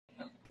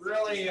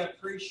really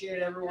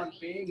appreciate everyone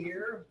being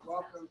here.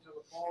 Welcome to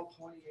the fall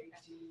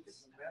 2018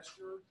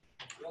 semester.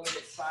 Really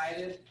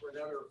excited for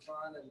another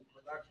fun and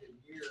productive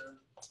year.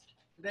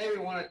 Today we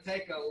want to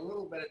take a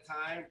little bit of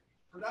time,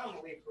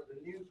 predominantly for the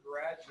new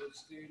graduate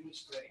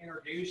students, to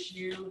introduce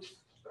you,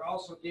 but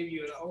also give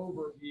you an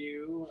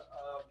overview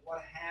of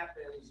what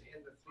happens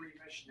in the three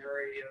mission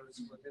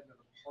areas within the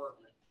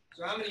department.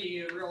 So how many of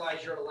you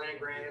realize you're at a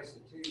land-grant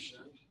institution?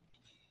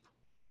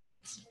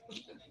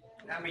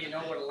 How many of you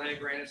know what a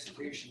land-grant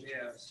institution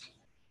is?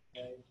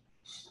 Okay.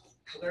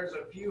 So there's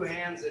a few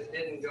hands that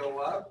didn't go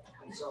up,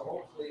 and so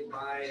hopefully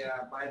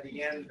by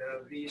the end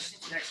of these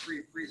next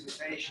three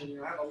presentations,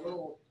 you'll have a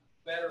little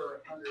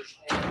better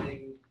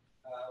understanding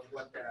of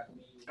what that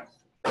means.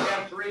 We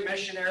have three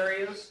mission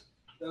areas.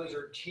 Those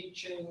are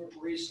teaching,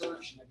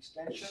 research, and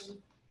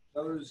extension.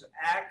 Those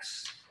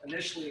acts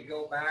initially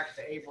go back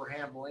to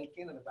Abraham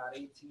Lincoln in about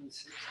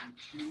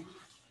 1862,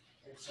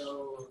 and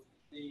so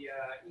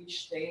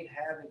each state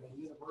having a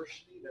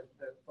university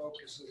that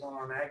focuses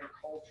on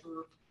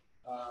agriculture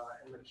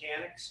and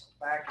mechanics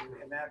back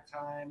in that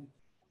time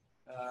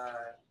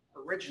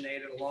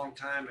originated a long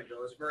time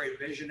ago. It's very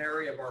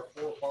visionary of our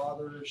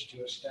forefathers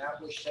to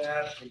establish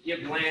that, to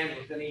give land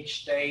within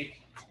each state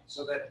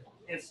so that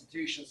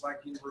institutions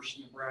like the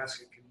University of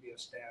Nebraska can be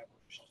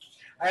established.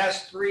 I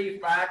asked three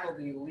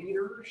faculty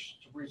leaders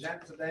to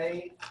present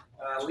today.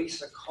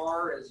 Lisa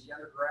Karr is the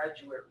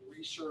undergraduate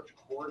research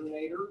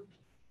coordinator.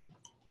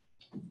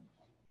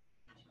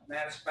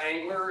 Matt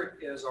Spangler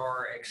is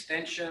our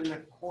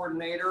extension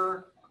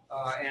coordinator,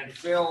 and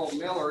Phil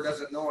Miller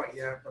doesn't know it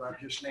yet, but I've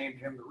just named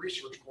him the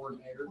research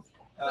coordinator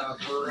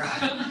for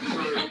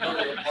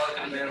the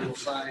Departmental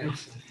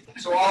Science.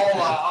 So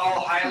all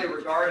highly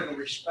regarded and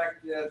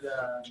respected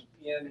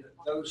in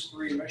those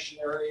three mission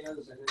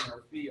areas and in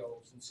their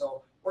fields. And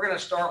so we're going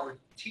to start with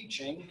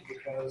teaching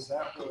because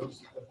that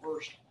was the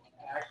first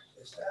act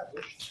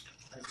established.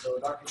 And so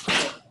Dr.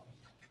 Phillip,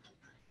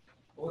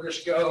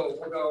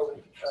 we'll go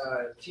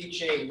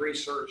teaching,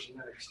 research, and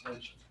then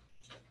extension.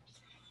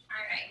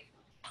 All right.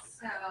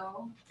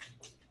 So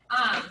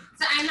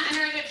I'm the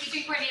undergraduate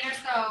teaching coordinator.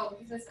 So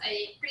this is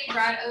a pretty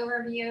broad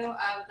overview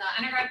of the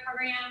undergrad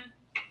program.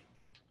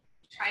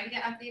 Try to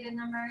get updated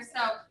numbers.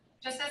 So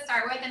just to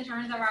start with, in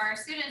terms of our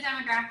student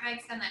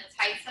demographics and the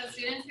types of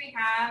students we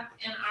have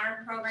in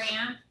our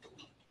program.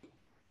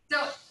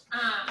 So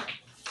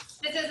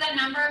this is the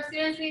number of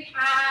students we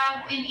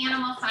have in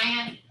animal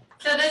science.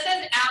 So this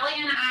is Allie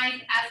and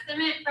I's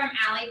estimate from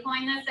Allie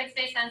pulling the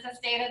 6-day census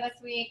data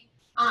this week.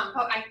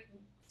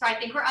 So I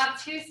think we're up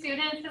 2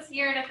 students this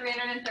year to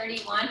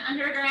 331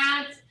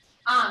 undergrads,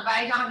 but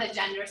I don't have the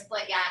gender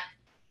split yet.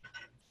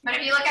 But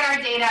if you look at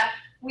our data,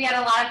 we had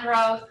a lot of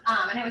growth,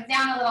 and it was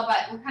down a little,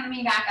 but we're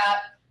coming back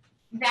up.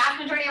 Vast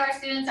majority of our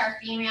students are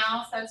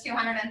female, so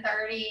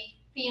 230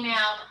 female,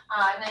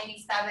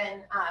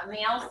 97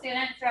 male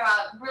students. So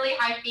a really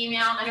high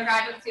female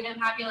undergraduate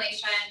student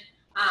population.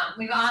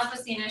 We've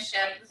also seen a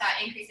shift with that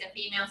increase in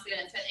female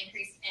students, an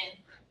increase in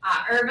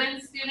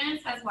urban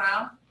students as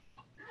well.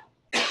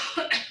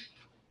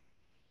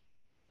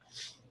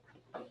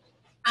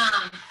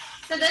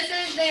 So this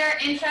is their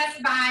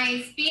interest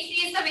by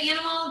species of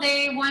animal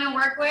they want to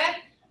work with.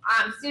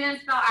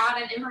 Students fill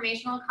out an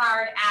informational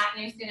card at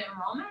new student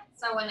enrollment.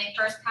 So when they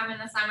first come in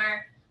the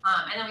summer,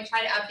 and then we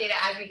try to update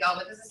it as we go,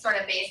 but this is sort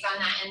of based on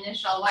that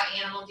initial, what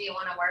animal do you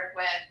want to work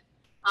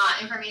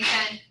with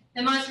information.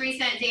 The most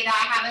recent data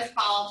I have is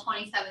fall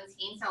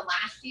 2017, so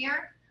last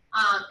year.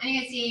 And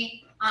you can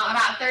see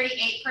about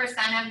 38%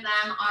 of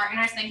them are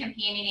interested in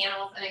companion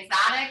animals and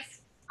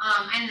exotics,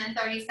 and then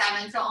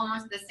 37, so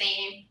almost the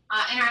same,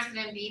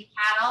 interested in beef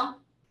cattle.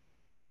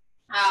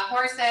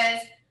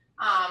 Horses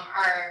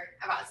are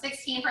about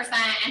 16%,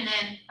 and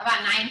then about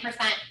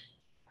 9%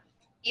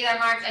 either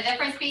marked a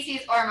different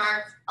species or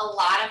marked a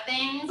lot of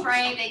things,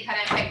 right? They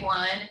couldn't pick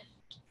one,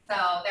 so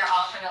they're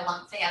all kind of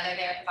lumped together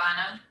there at the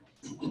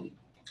bottom.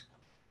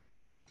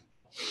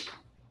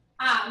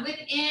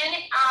 Within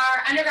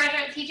our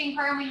undergraduate teaching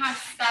program, we have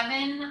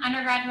 7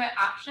 undergraduate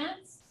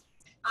options,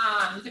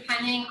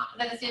 depending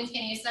that the students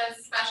can use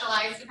those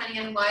specialized depending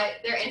on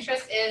what their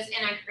interest is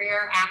in a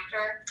career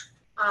after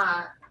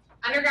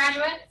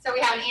undergraduate. So we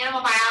have an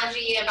animal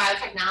biology and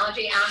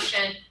biotechnology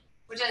option,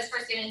 which is for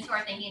students who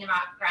are thinking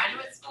about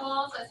graduate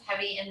school, so it's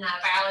heavy in the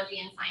biology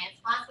and science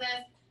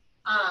classes.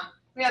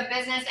 We have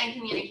business and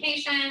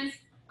communications,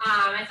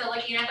 and so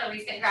looking at the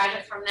recent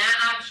graduates from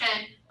that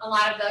option, a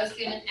lot of those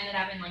students ended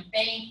up in like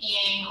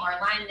banking or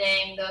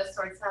lending, those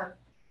sorts of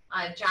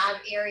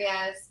job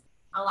areas.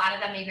 A lot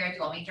of them maybe are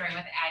dual majoring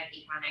with ag,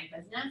 econ, and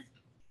business.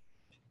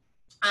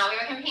 We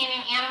have a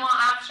companion animal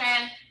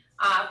option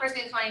for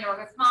students wanting to work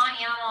with small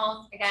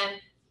animals.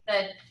 Again,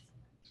 the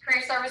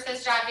career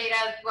services job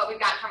data, what we've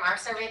got from our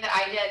survey that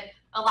I did,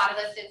 a lot of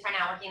those students are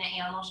now working at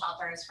animal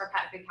shelters for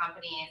pet food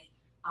companies,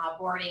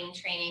 boarding,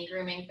 training,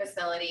 grooming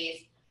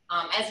facilities,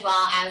 as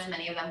well as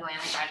many of them going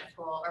to graduate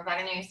school or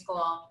veterinary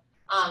school.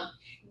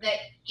 The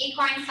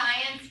equine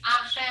science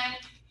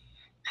option,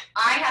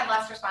 I had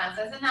less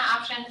responses in that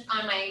option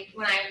on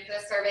when I did the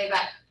survey,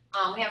 but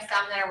We have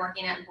some that are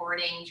working at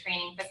boarding,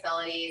 training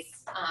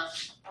facilities, a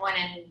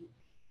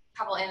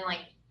couple in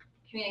like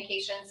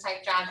communications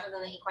type jobs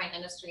within the equine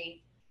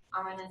industry,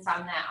 and then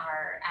some that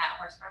are at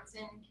horse farms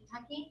in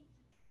Kentucky.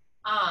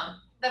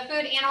 The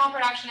food, animal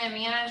production, and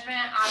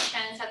management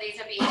options, so these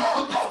would be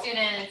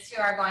students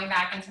who are going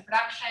back into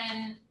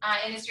production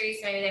industries.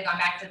 Maybe they've gone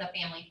back to the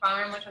family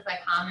farm, which was a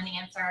common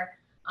answer,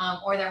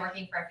 or they're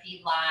working for a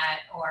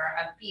feedlot or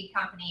a feed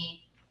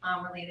company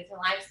related to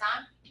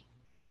livestock.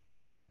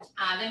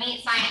 The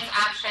meat science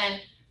option,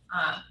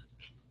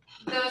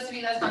 those would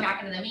be those going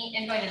back into the meat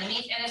and going to the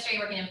meat industry,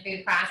 working in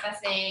food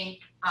processing,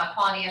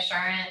 quality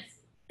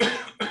assurance.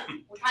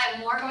 We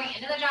probably more going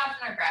into the jobs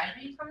than are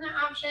graduating from that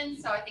option.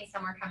 So I think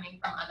some are coming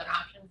from other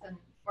options and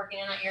working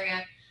in that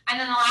area. And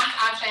then the last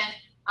option,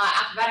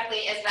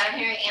 alphabetically, is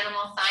veterinary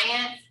animal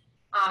science.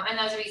 And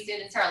those would be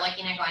students who are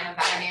looking at going to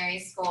veterinary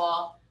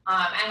school.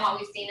 And what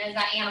we've seen is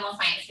that animal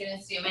science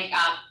students do make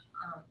up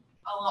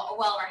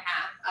well over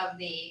half of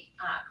the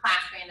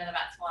class going into the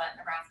vet school at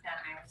Nebraska and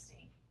Iowa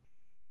State.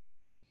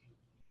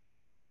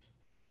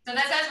 So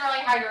this is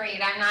really hard to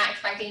read. I'm not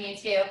expecting you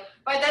to.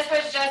 But this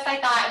was just, I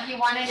thought, if you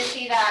wanted to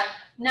see the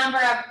number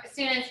of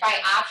students by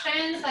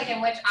options, like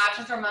in which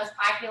options were most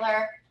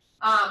popular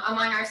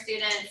among our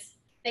students.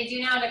 They do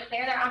now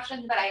declare their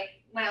options, but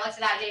when I looked at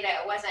that data,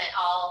 it wasn't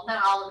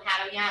not all of them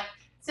had them yet.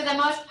 So the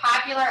most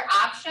popular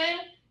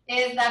option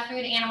is the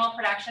food, animal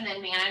production, and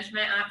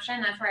management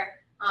option. That's where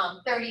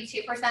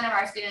 32% of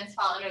our students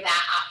fall under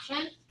that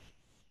option.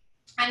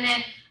 And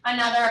then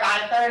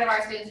about a third of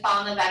our students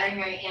fall in the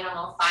veterinary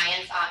animal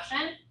science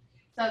option.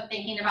 So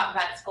thinking about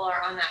vet school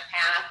or on that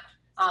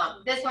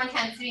path. This one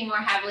tends to be more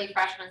heavily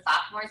freshmen,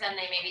 sophomores, and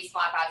they maybe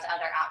swap out to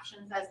other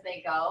options as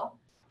they go.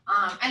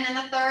 And then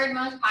the third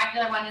most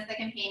popular one is the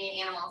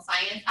companion animal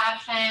science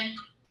option,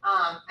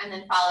 and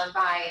then followed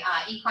by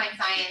equine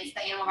science,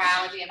 the animal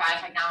biology and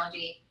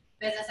biotechnology,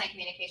 business and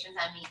communications,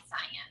 and meat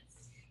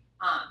science.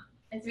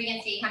 And so we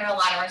can see kind of a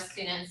lot of our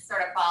students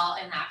sort of fall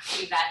in that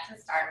pre-vet to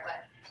start with.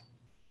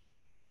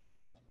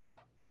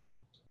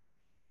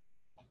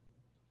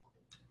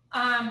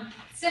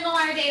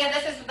 Similar data,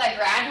 this is the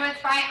graduates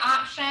by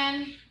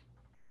option.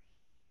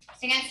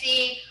 So you can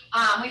see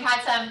we've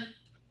had some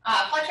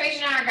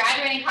fluctuation in our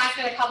graduating class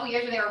for a couple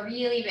years where they were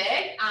really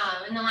big.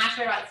 And then last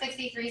year about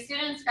 63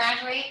 students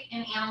graduate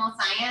in animal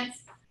science.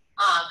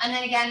 And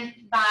then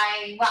again,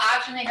 by what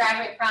option they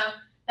graduate from,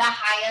 the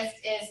highest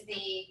is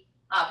the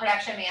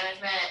production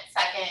management,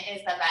 second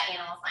is the vet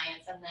animal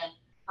science, and then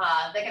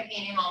the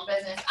companion animal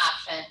business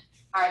option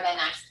are the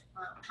next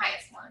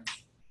highest ones.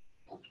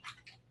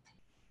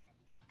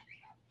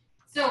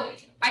 So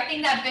I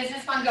think that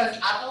business one goes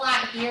up a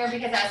lot here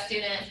because as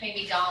students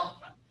maybe don't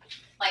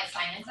like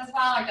science as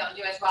well or don't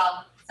do as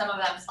well. Some of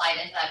them slide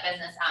into that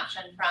business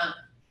option from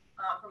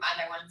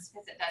other ones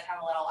because it does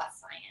have a little less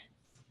science.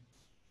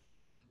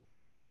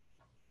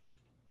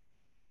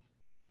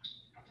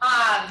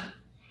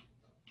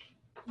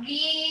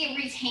 We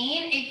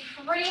retain a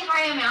pretty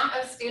high amount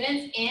of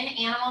students in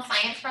animal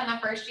science from the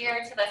first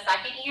year to the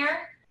second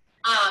year.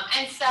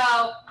 And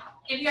so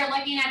if you're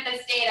looking at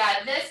this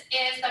data, this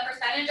is the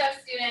percentage of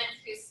students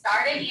who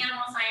started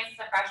animal science as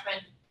a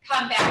freshman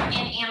come back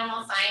in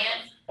animal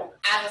science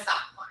as a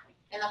sophomore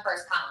in the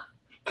first column.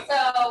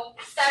 So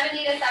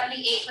 70 to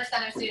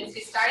 78% of students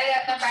who started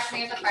at the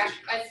freshman year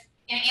as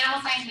an animal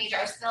science major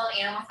are still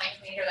an animal science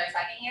major their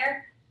second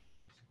year.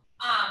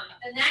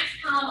 The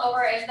next column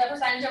over is the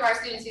percentage of our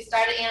students who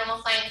started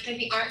animal science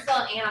maybe aren't still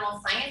an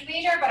animal science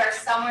major, but are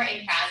somewhere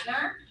in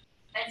CASNR.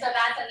 And so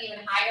that's an even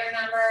higher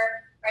number,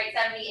 right?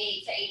 78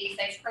 to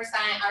 86%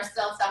 are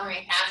still somewhere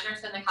in CASNR,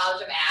 so in the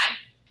College of Ag.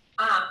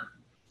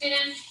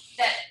 Students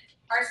that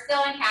are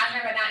still in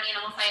CASNR but not in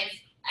animal science,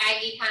 Ag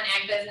Econ,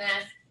 Ag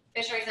Business,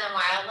 Fisheries and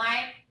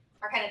Wildlife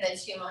are kind of the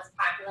two most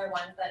popular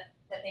ones that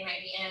they might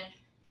be in.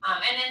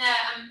 And then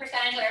the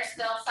percentage that are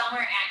still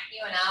somewhere at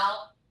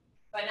UNL,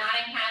 but not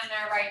in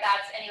CASNR, right?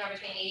 That's anywhere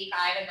between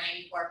 85 and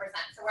 94%.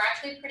 So we're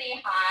actually pretty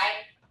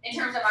high in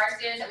terms of our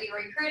students that we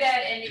recruited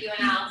into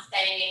UNL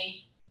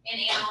staying in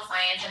animal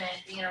science and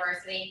at the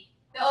university.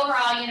 The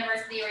overall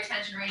university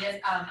retention rate is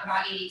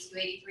about 80 to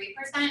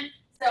 83%.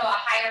 So a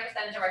higher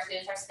percentage of our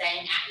students are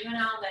staying at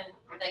UNL than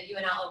the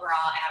UNL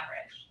overall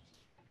average.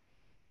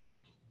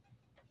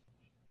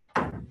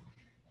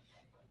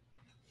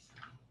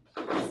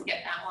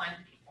 Skip that one.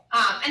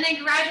 And then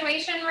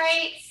graduation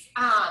rates.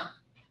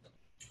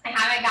 I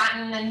haven't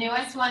gotten the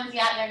newest ones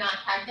yet, they're not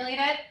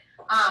calculated.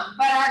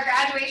 But our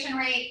graduation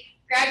rate,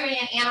 graduating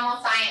in animal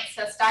science,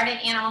 so started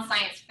animal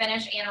science,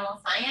 finished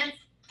animal science,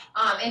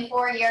 in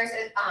 4 years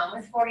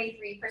was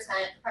 43%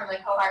 from the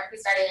cohort who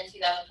started in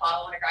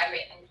 2012 want to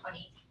graduate in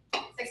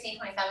 2016,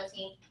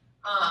 2017.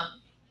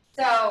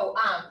 So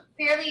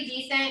fairly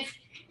decent.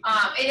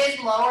 It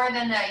is lower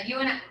than the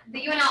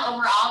UNL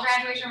overall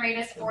graduation rate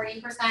is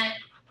 40%.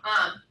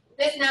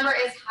 This number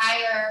is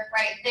higher,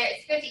 right?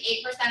 It's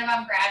 58% of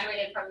them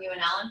graduated from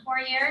UNL in 4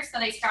 years. So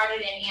they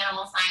started in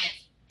animal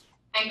science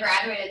and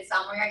graduated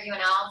somewhere at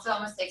UNL, so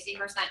almost 60%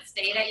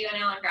 stayed at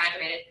UNL and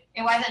graduated.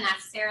 It wasn't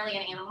necessarily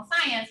in animal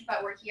science,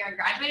 but were here and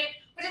graduated,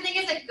 which I think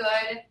is a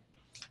good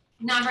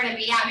number to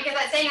be at, because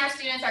that's saying our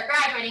students are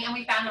graduating and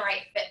we found the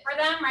right fit for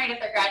them, right, if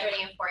they're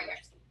graduating in 4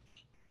 years.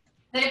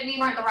 That if we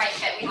weren't the right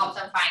fit, we helped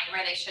them find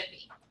where they should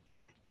be.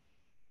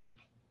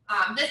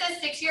 This is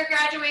 6-year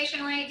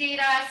graduation rate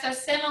data, so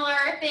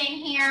similar thing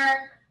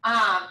here.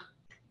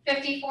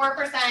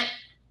 54%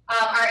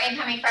 of our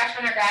incoming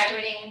freshmen are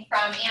graduating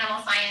from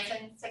animal science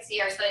in 6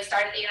 years. So they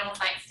started animal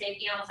science,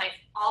 stayed animal science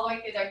all the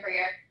way through their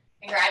career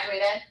and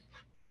graduated.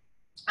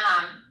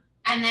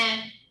 And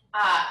then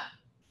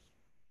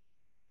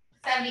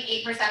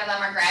 78% of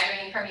them are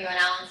graduating from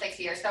UNL in 6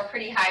 years. So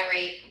pretty high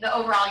rate. The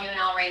overall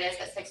UNL rate is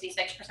that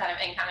 66% of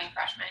incoming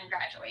freshmen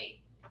graduate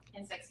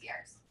in 6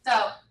 years.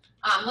 So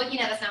looking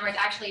at this number, it's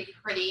actually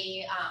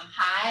pretty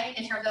high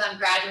in terms of them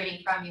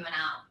graduating from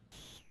UNL.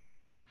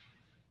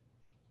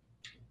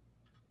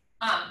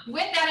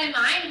 With that in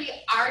mind, we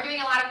are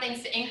doing a lot of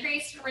things to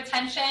increase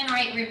retention,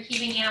 right? We're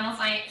keeping animal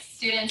science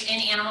students in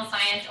animal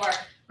science or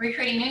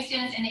recruiting new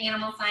students into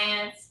animal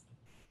science.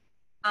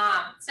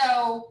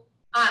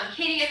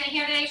 Katie isn't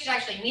here today. She's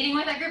actually meeting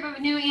with a group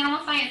of new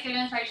animal science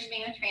students, right? She's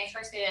meeting with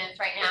transfer students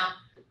right now.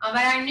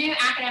 But our new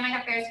academic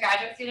affairs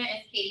graduate student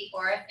is Katie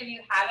Forrest. If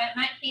you haven't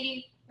met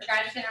Katie, the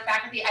graduate student or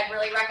faculty, I'd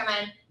really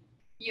recommend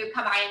you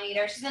come by and meet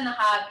her. She's in the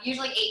hub,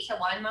 usually 8 to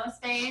 1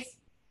 most days.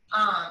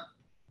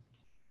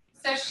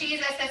 So she's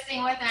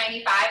assisting with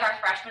 95, our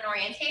freshman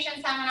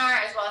orientation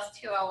seminar, as well as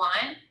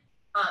 201.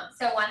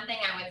 So one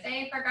thing I would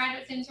say for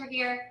graduate students who are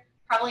here,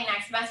 probably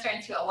next semester in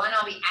 201,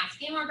 I'll be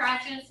asking more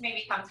grad students to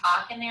maybe come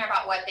talk in there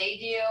about what they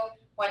do,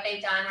 what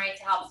they've done, right,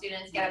 to help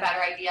students get a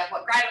better idea of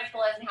what graduate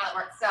school is and how it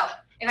works. So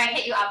if I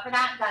hit you up for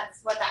that, that's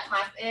what that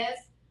class is.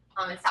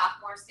 It's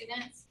sophomore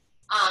students.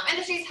 And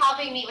then she's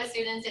helping meet with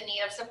students in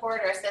need of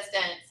support or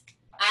assistance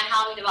and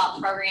helping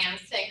develop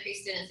programs to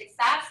increase student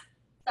success.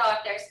 So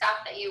if there's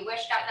stuff that you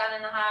wish got done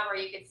in the hub or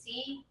you could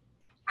see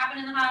happen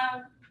in the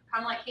hub,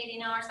 come let Katie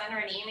know or send her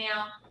an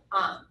email.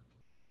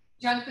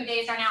 Junk food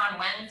days are now on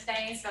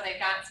Wednesday, so they've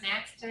got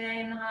snacks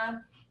today in the hub.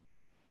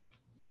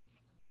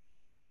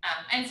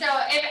 And so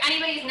if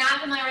anybody's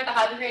not familiar with the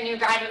hub, if you're a new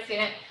graduate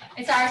student,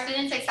 it's our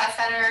Student Success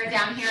Center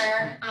down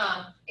here,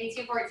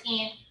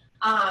 8214.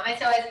 And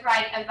so it's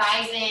provide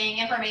advising,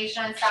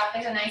 information and stuff.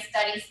 There's a nice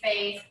study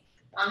space.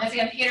 There's a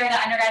computer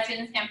that undergrad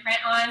students can print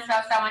on. So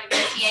if someone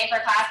gets a TA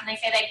for class and they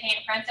say they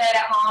can't print it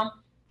at home,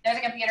 there's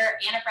a computer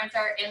and a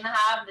printer in the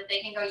hub that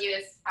they can go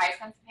use 5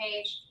 cents a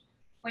page,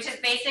 which is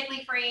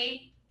basically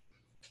free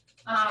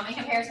in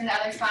comparison to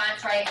other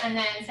spots, right? And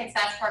then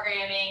success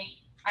programming,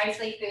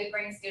 obviously food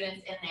brings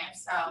students in there.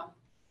 So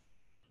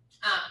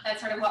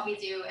that's sort of what we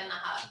do in the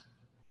hub.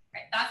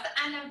 Right, that's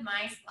the end of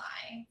my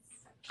slides.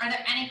 Are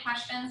there any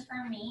questions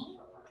for me?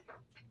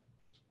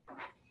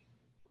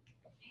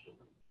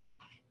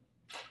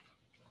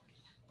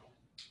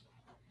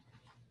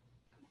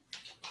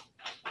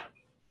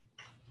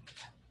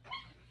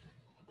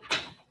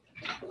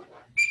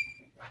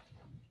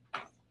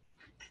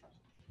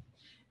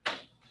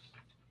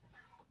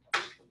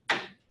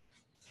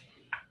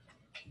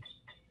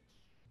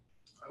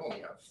 I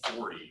only got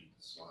 40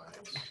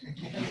 slides.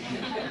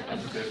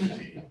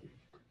 50.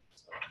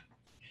 So,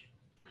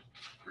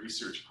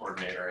 research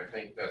coordinator, I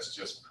think that's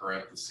just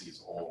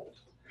parentheses old.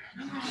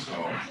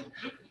 So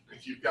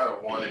if you've got a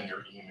 1 in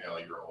your email,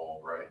 you're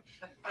old, right?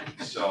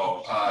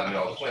 So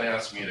no, Clint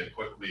asked me to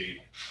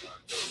quickly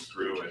go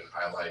through and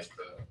highlight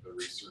the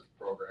research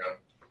program.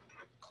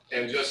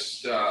 And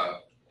just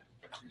kind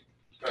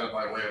of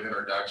by way of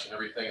introduction,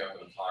 everything I'm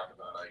going to talk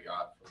about I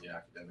got from the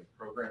academic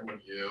program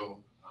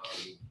review.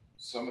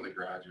 Some of the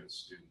graduate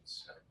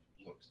students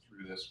have looked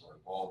through this, were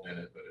involved in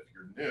it, but if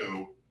you're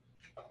new,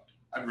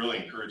 I'd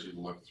really encourage you to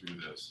look through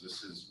this.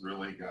 This has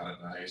really got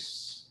a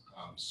nice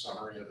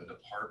summary of the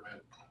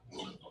department,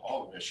 with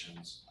all the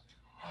missions,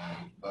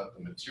 but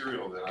the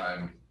material that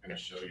I'm going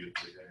to show you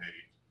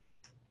today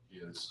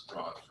is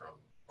drawn from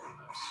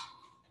this.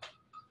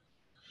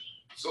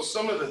 So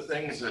some of the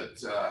things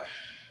that,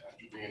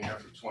 after being here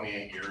for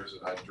 28 years,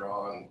 that I've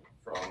drawn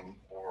from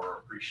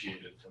or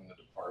appreciated from the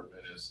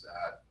department is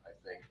that I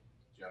think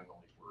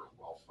generally we're a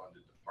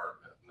well-funded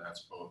department, and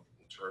that's both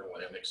internal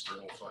and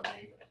external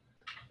funding.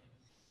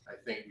 I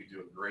think we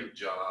do a great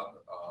job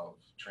of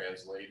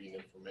translating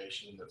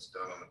information that's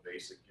done on the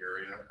basic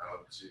area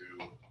out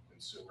to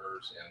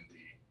consumers and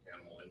the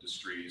animal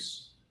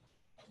industries.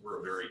 We're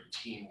a very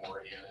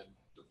team-oriented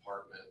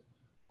department,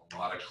 a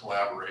lot of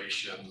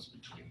collaborations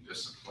between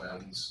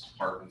disciplines,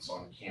 departments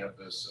on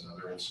campus and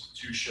other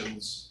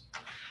institutions.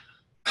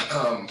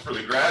 For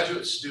the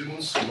graduate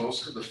students,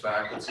 most of the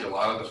faculty, a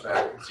lot of the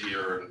faculty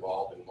are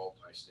involved in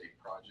multi-state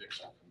projects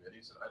and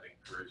committees, and I'd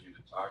encourage you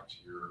to talk to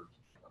your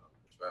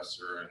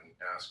professor and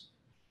ask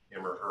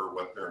him or her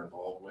what they're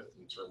involved with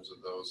in terms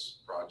of those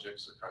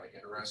projects. They're kind of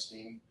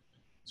interesting.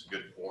 It's a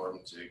good forum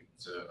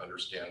to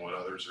understand what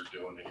others are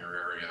doing in your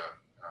area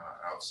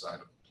outside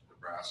of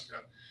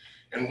Nebraska.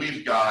 And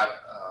we've got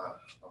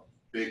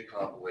big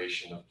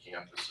compilation of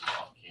campus and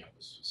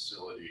off-campus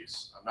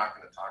facilities. I'm not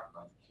going to talk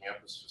about the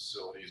campus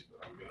facilities,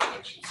 but I'm going to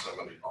mention some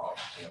of the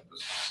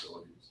off-campus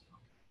facilities.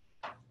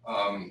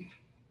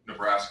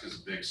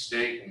 Nebraska's a big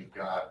state, and we've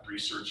got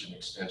research and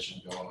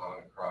extension going on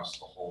across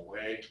the whole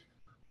way.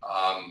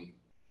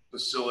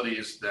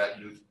 Facilities that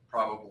you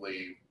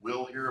probably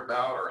will hear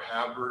about or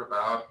have heard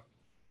about: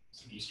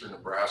 Eastern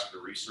Nebraska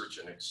Research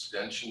and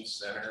Extension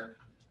Center.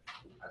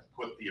 I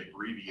put the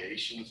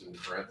abbreviations in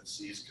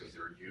parentheses because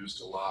they're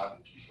used a lot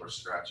and people are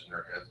scratching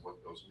their heads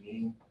what those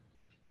mean.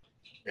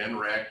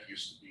 NREC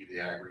used to be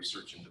the Ag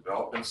Research and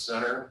Development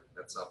Center.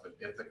 That's up in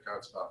Ithaca.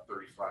 It's about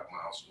 35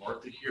 miles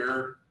north of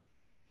here.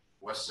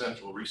 West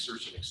Central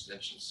Research and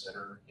Extension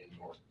Center in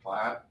North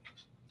Platte.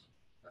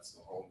 That's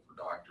the home for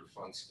Dr.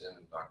 Funston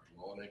and Dr.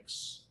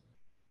 Lonix.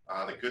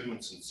 The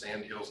Goodmanson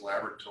Sandhills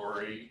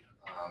Laboratory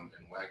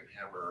and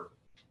Wagenhammer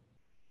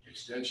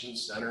Extension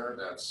Center.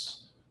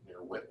 That's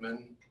near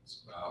Whitman.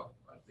 It's about,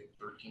 I think,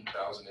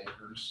 13,000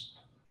 acres.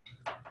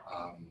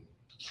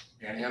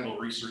 Panhandle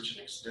Research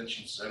and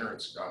Extension Center in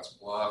Scotts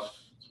Bluff.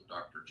 That's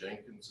where Dr.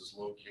 Jenkins is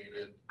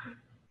located.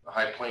 The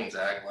High Plains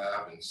Ag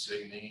Lab in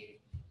Signey.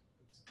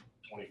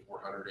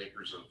 2,400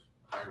 acres of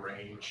high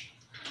range.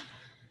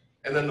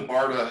 And then the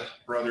Barta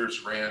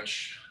Brothers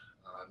Ranch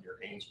near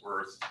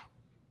Ainsworth.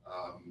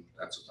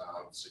 That's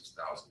about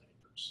 6,000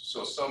 acres.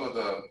 So some of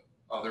the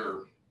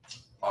other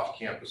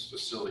off-campus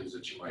facilities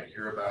that you might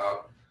hear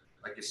about.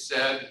 Like I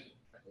said,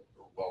 I think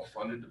we're a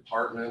well-funded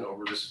department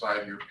over this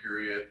 5-year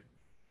period.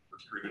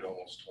 Recruited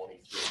almost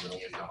 $23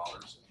 million. I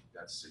think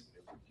that's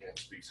significant.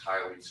 Speaks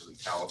highly to the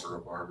caliber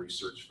of our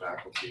research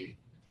faculty.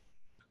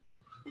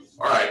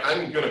 All right,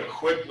 I'm going to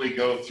quickly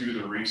go through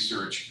the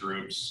research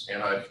groups,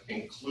 and I've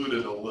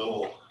included a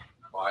little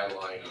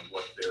byline of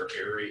what their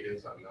area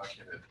is. I'm not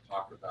going to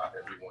talk about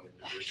everyone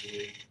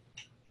individually.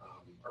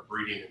 Our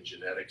breeding and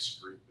genetics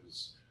group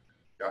has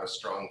got a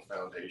strong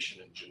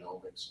foundation in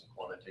genomics and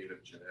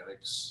quantitative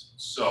genetics.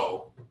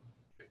 So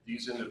if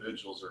these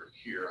individuals are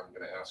here, I'm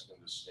going to ask them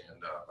to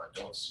stand up. I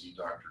don't see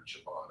Dr.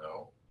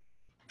 Chibano.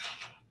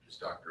 Is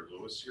Dr.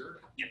 Lewis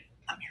here? Yep,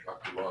 I'm here.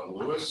 Dr. Ron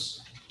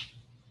Lewis,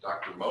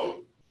 Dr.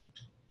 Moat.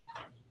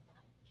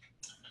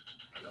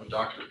 I know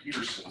Dr.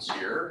 Peterson's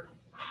here.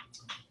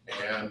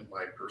 And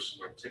my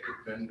personal ticket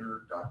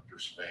vendor, Dr.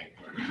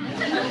 Spangler.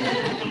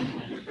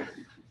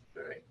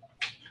 Okay.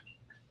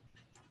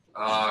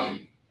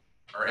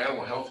 Our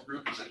animal health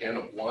group is an N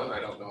of 1.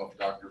 I don't know if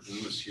Dr.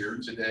 Blue is here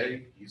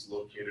today. He's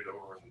located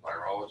over in the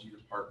virology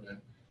department.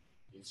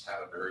 He's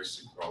had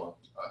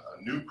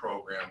a new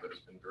program that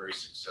has been very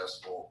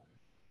successful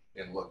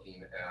in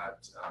looking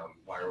at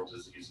viral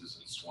diseases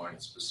in swine,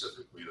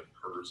 specifically the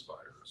PRRS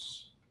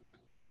virus.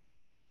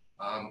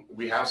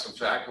 We have some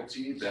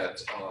faculty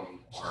that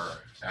are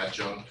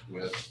adjunct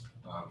with,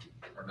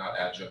 or not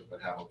adjunct,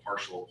 but have a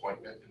partial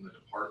appointment in the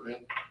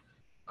department.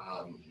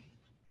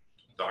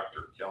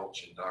 Dr.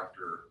 Kelch and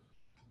Dr.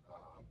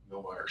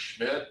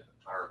 Millmeyer-Schmidt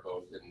are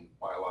both in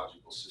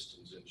biological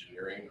systems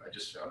engineering. I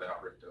just found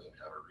out Rick doesn't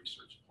have a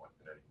research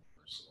appointment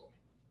anymore, so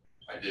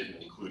I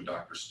didn't include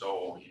Dr.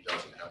 Stoll. He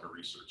doesn't have a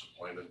research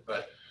appointment,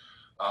 but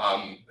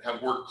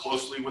have worked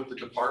closely with the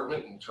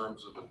department in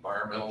terms of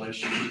environmental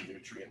issues,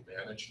 nutrient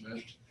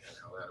management, and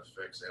how that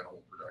affects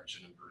animal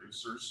production and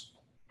producers.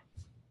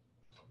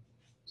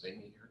 Is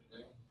Amy here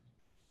today?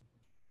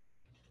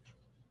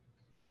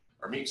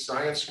 Our meat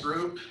science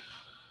group,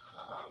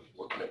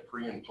 looking at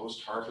pre and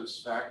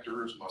post-harvest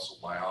factors, muscle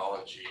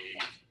biology,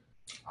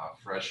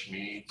 fresh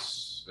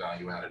meats,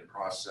 value-added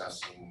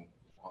processing,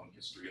 long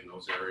history in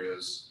those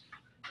areas.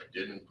 I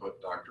didn't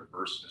put Dr.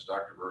 Burson. Is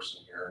Dr.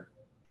 Burson here?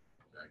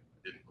 I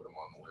didn't put him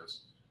on the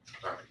list.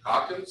 Dr.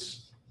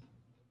 Calkins,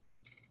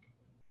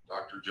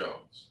 Dr.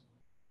 Jones,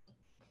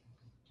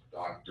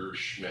 Dr.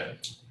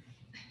 Schmidt.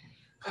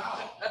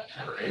 Wow,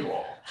 or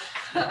AWOL.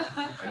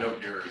 I know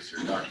Gary's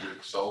here. Dr.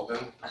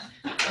 Sullivan.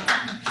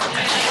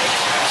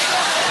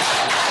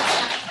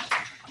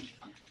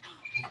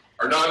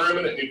 Our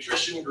non-ruminant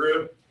nutrition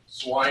group,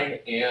 swine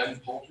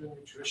and poultry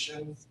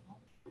nutrition,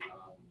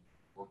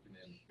 working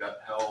in gut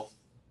health,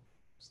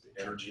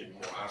 the energy and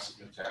amino acid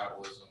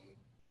metabolism.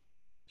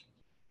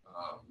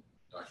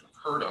 Dr.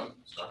 Curtum,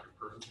 is Dr.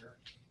 Curtum here?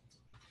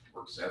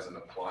 Works as an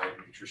applied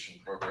nutrition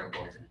program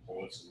going through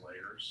components and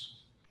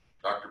layers.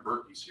 Dr.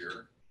 Berkey's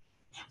here.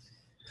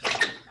 I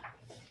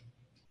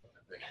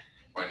think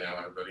by now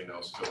everybody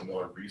knows Phillip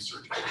Miller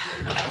research.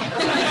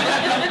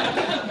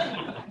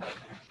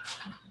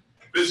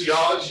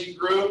 Physiology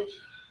group,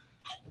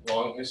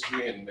 long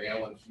history in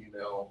male and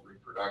female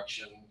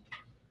reproduction,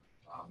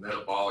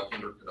 metabolic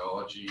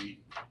endocrinology,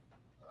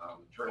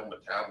 maternal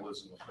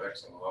metabolism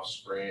effects on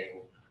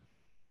offspring,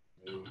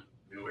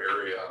 new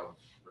area of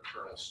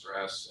maternal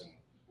stress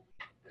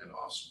and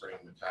offspring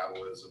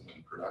metabolism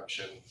and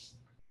production.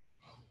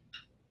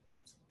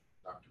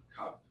 Dr.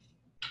 Cupp.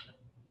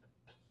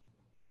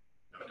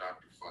 No,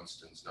 Dr.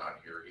 Funston's not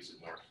here. He's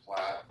at North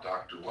Platte.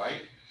 Dr.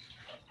 White.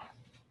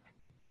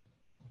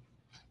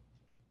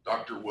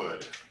 Dr.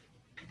 Wood.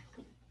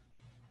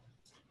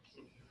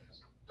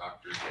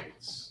 Dr.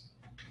 Gates.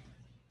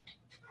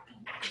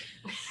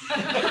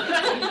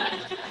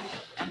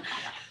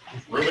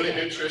 Ruminant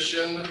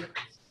nutrition,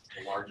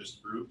 the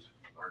largest group,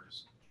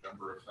 largest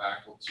number of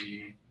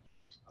faculty,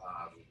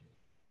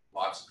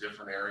 lots of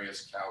different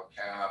areas, cow,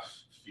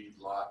 calf,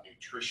 feedlot,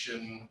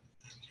 nutrition,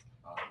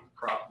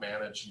 crop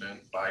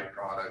management,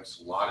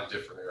 byproducts, a lot of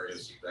different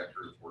areas that that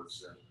group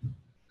works in.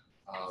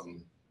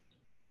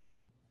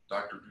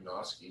 Dr.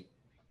 Dunosky.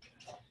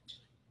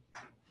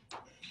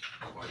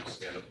 Why don't you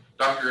stand up?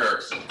 Dr.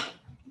 Erickson.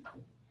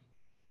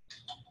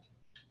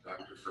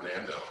 Dr.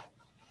 Fernando.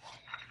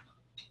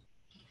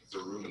 He's a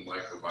rumen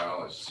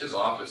microbiologist. His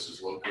office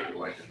is located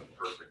like in the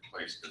perfect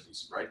place because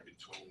he's right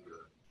between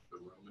the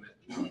ruminant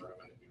and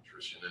non-ruminant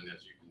nutrition. And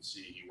as you can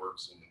see, he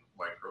works in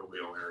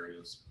microbial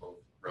areas,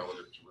 both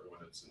relative to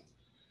ruminants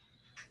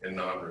and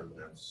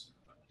non-ruminants.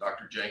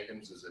 Dr.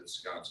 Jenkins is at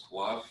Scotts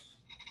Bluff.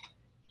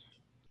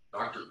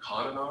 Dr.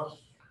 Kononov,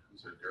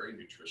 who's a dairy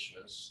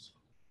nutritionist.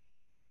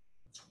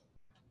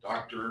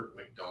 Dr.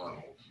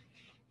 McDonald,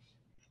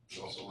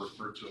 we also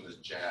refer to him as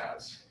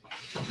Jazz.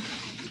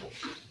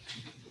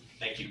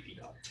 Thank you,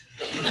 P-Dog.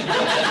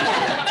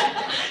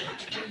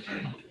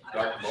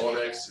 Dr.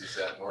 Monex is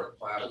at North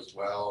Platte as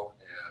well,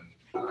 and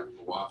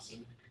Dr.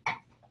 Watson.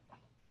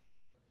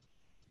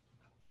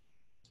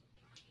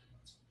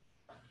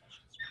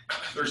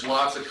 There's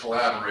lots of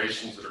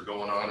collaborations that are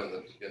going on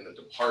in the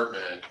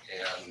department,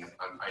 and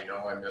I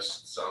know I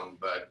missed some,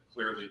 but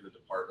clearly the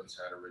department's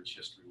had a rich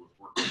history with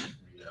working with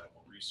the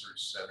Animal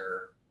Research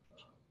Center,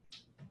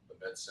 the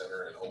Med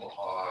Center in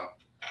Omaha,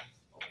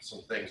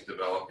 some things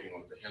developing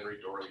with the Henry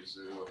Dorley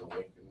Zoo and the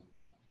Lincoln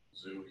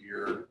Zoo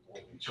here,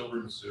 Lincoln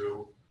Children's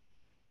Zoo.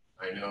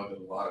 I know that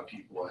a lot of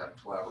people have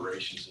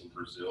collaborations in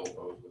Brazil,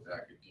 both with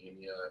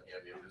academia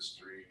and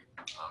industry,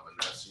 and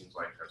that seems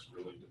like that's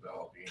really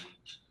developing.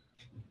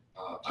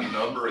 A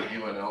number of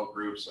UNL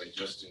groups, I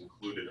just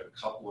included a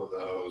couple of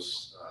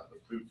those, the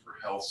Food for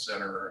Health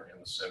Center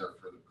and the Center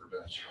for the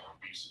Prevention of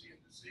Obesity and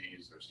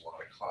Disease. There's a lot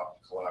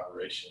of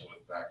collaboration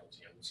with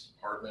faculty in this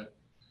department.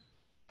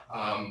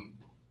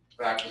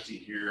 Faculty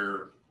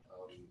here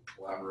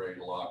collaborate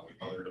a lot with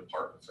other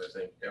departments. I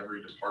think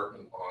every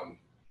department on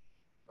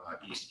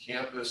East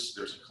Campus,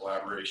 there's a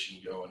collaboration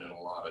going in a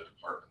lot of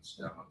departments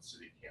down on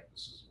city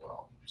campus as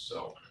well.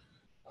 So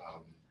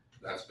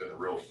that's been a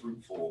real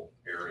fruitful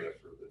area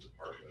for the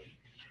department.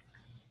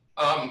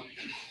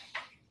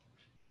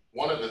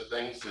 One of the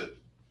things that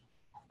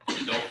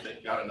I don't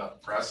think got enough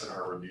press in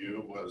our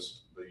review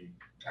was the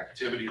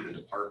activity the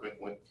department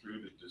went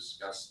through to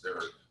discuss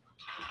their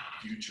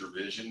future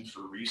vision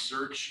for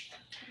research.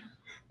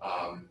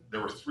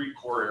 There were 3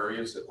 core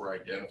areas that were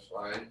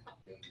identified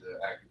in the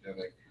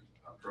academic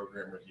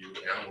program review: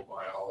 animal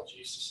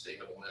biology,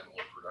 sustainable animal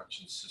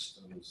production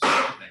systems,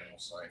 and animal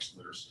science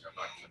literacy. I'm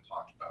not going to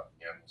talk about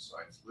the animal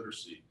science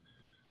literacy,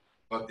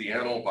 but the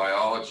animal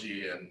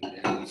biology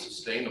and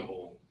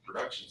sustainable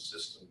production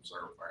systems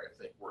are, I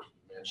think, worth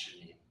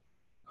mentioning,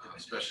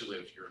 especially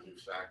if you're a new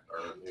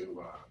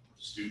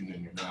student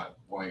and you're not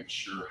quite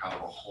sure how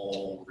the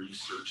whole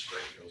research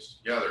thing goes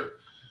together.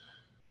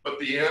 But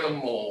the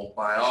animal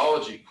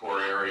biology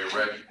core area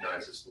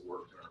recognizes the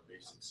work that our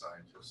basic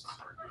scientists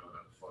are doing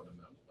at a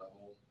fundamental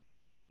level.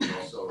 It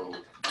also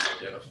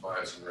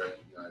identifies and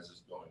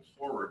recognizes going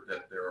forward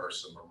that there are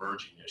some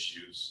emerging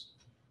issues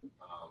in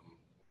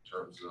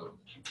terms of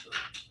the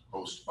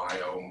host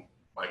biome,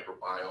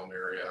 microbiome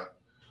area.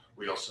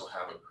 We also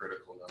have a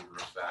critical number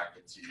of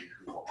faculty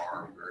who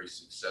are very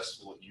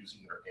successful at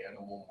using their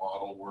animal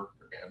model work,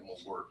 their animal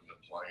work, and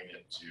applying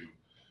it to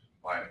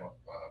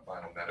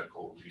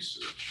biomedical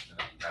research. And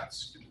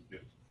that's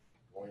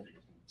going to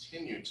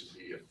continue to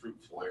be a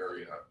fruitful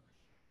area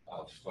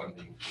of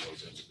funding for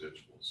those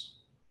individuals.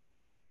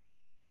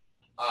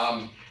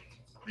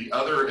 The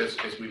other,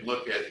 as we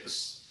look at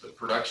the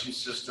production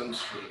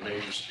systems for the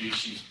major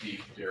species,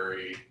 beef,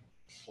 dairy,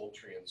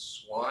 poultry, and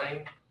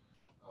swine,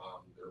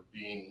 they're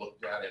being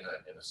looked at in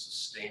a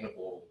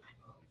sustainable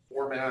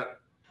format.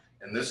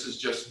 And this is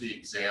just the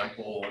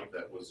example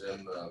that was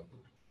in the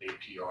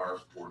APR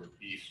for the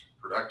beef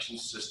production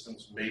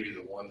systems, maybe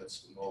the one that's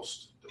the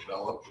most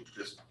developed at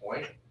this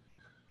point.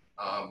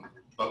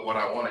 But what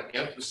I want to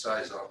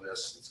emphasize on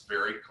this, it's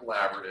very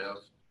collaborative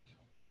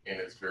and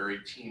it's very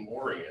team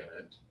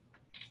oriented,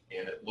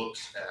 and it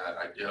looks at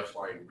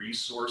identifying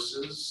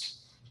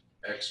resources,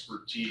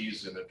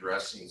 expertise, and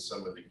addressing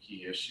some of the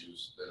key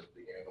issues that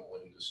the animal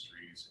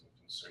industries and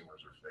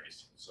consumers are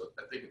facing. So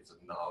I think it's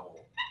a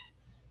novel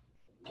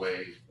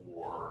way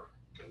for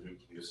the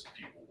nucleus of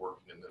people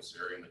working in this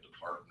area in the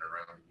department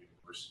around the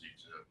university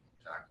to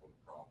tackle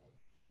the problem.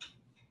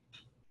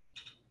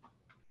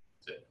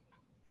 That's it.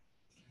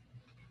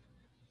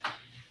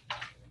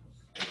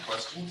 Any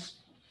questions?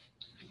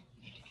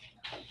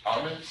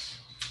 Comments?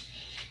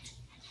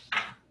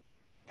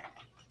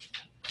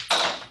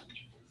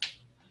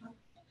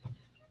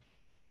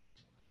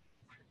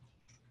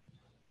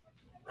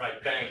 Right,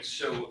 thanks.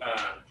 So,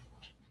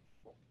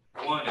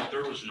 one, if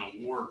there was an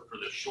award for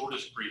the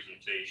shortest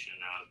presentation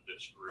out of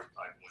this group,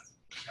 I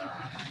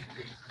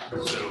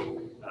win.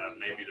 So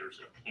maybe there's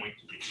a point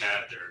to be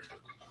had there.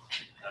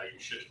 you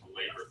shouldn't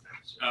belabor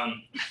things.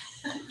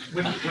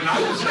 When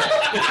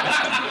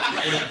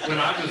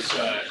I was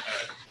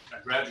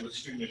a graduate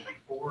student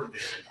before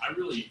then, I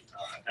really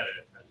had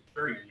a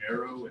very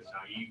narrow and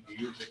naive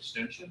view of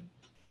extension.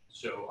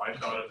 So I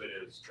thought of it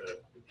as the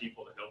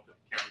people that help at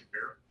the county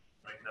fair,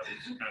 right? That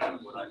was kind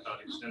of what I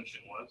thought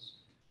extension was.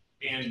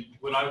 And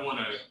what I want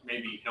to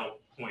maybe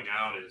help point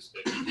out is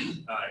that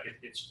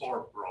it's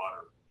far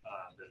broader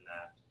than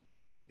that.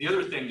 The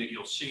other thing that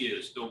you'll see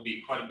is there'll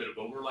be quite a bit of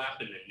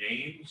overlap in the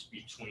names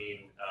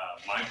between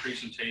my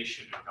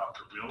presentation and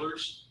Dr.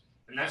 Miller's.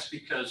 And that's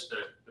because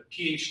the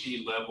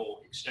PhD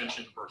level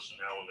extension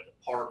personnel in the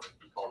department,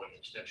 we call them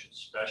extension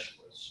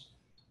specialists,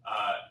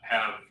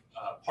 have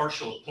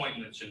partial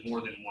appointments in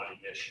more than one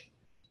mission.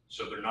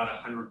 So they're not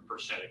 100%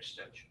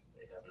 extension.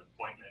 They have an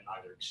appointment in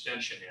either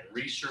extension and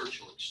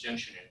research or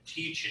extension and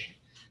teaching,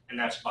 and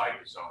that's by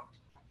design.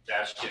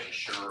 That's to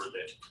ensure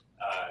that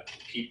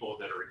people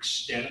that are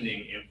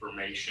extending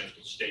information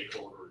to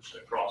stakeholders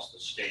across the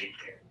state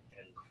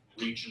and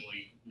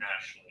regionally,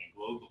 nationally, and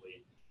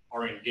globally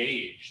are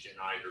engaged in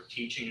either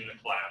teaching in the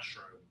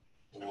classroom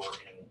or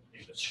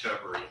in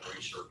discovery and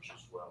research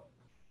as well.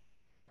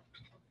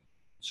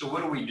 So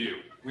what do?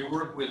 We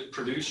work with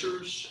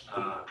producers,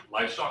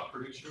 livestock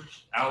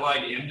producers,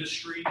 allied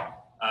industry,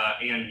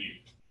 and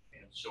youth.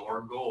 And so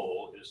our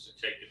goal is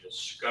to take the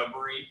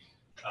discovery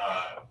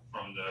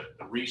from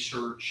the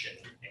research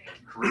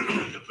and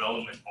curriculum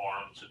development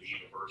arms of the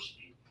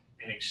university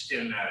and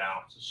extend that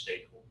out to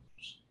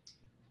stakeholders.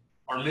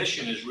 Our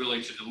mission is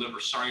really to deliver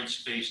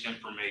science-based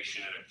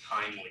information in a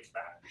timely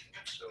fashion.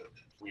 So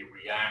we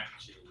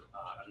react to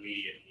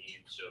immediate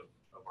needs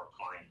of our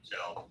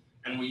clientele,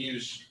 and we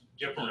use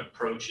different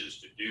approaches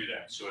to do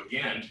that. So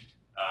again,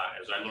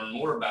 as I learned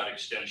more about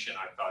extension,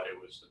 I thought it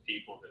was the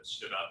people that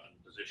stood up in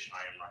the position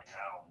I am right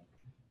now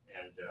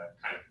and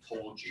kind of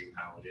told you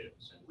how it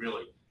is. And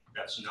really,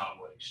 that's not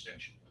what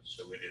extension is.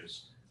 So it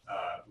is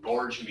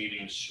large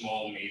meetings,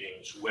 small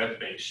meetings,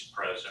 web-based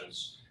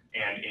presence,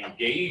 and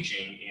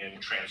engaging in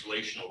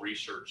translational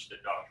research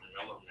that Dr.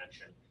 Miller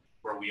mentioned,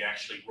 where we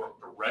actually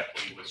work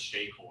directly with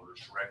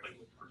stakeholders, directly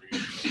with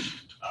producers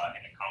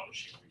in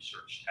accomplishing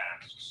research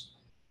tasks.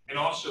 And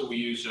also we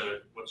use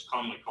what's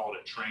commonly called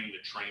a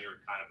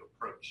train-the-trainer kind of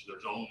approach.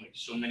 There's only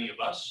so many of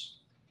us,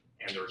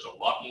 and there's a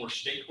lot more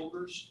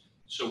stakeholders.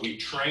 So we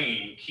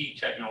train key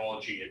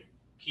technology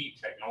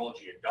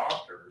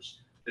adopters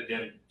that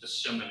then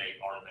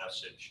disseminate our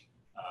message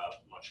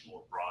much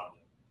more broadly.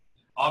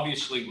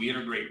 Obviously, we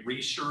integrate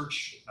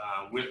research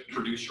with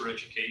producer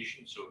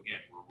education. So again,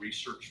 we're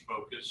research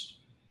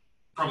focused.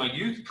 From a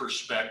youth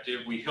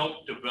perspective, we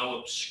help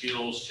develop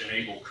skills to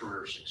enable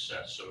career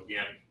success. So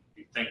again, if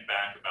you think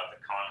back about the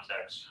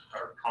context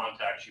or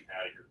contacts you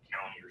had at your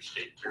county or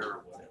state fair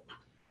or whatever,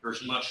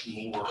 there's much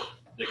more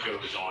that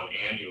goes on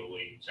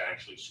annually to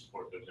actually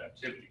support those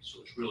activities.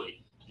 So it's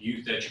really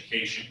youth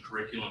education,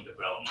 curriculum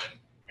development,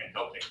 and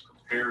helping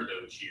prepare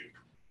those youth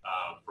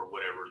for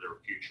whatever their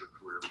future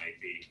career may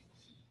be.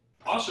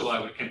 Also, I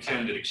would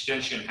contend that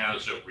Extension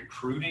has a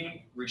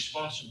recruiting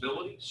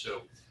responsibility.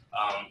 So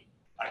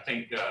I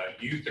think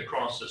youth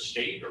across the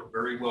state are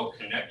very well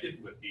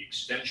connected with the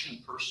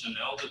Extension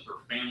personnel that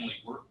their family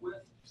work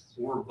with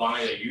or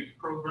via youth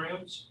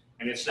programs.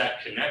 And it's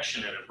that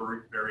connection at a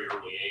very, very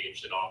early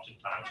age that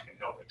oftentimes can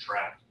help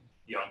attract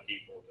young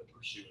people to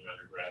pursue an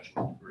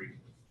undergraduate degree.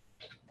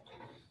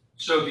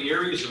 So the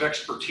areas of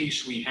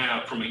expertise we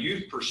have from a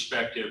youth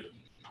perspective,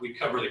 we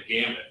cover the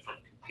gamut from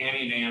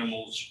companion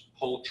animals,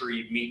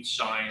 poultry, meat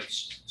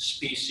science,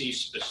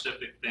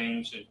 species-specific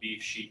things in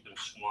beef, sheep, and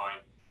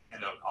swine,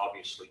 and then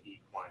obviously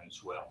equine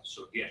as well.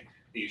 So again,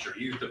 these are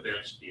youth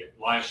events, be it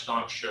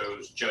livestock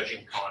shows,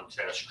 judging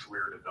contests,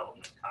 career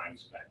development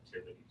kinds of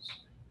activities.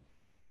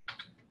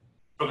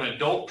 From an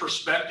adult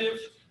perspective,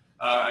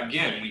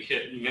 again, we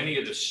hit many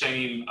of the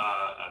same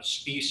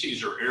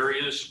species or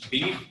areas.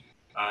 Beef,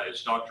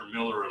 as Dr.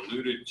 Miller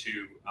alluded to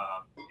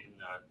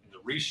in the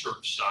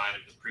research side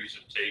of the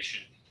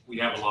presentation, we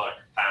have a lot of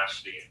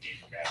capacity in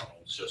beef cattle.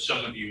 So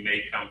some of you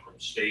may come from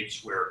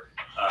states where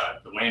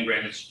the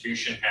land-grant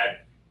institution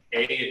had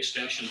an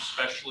extension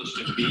specialist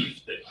in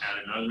beef that had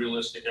an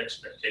unrealistic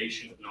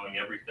expectation of knowing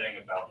everything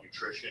about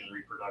nutrition,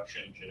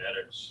 reproduction,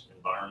 genetics,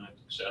 environment,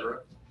 et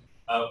cetera.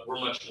 We're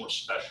much more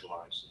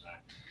specialized in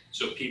that.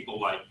 So people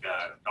like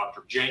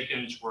Dr.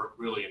 Jenkins work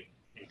really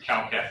in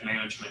cow-calf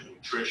management and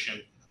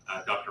nutrition,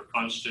 Dr.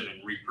 Funston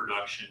in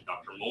reproduction,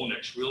 Dr.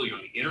 Molnick's really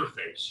on the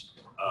interface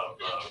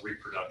of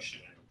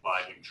reproduction and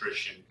applied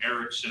nutrition,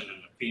 Erickson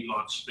in the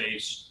feedlot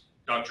space,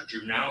 Dr.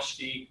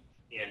 Drunowski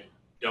in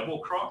double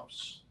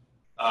crops,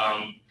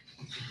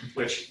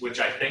 which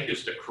I think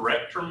is the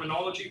correct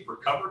terminology for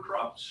cover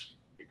crops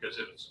because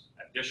it's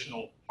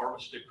additional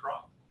harvested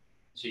crop.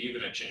 So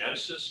even a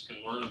geneticist can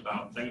learn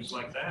about things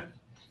like that.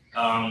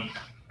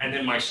 And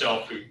then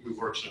myself, who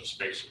works in the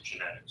space of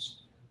genetics.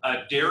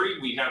 Dairy,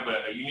 we have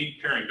a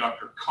unique pairing,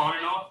 Dr.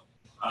 Koninoff,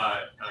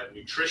 a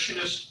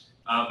nutritionist,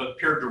 but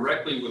paired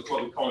directly with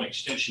what we call an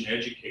extension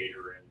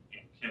educator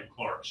in Ken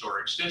Clark. So our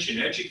extension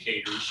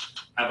educators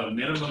have a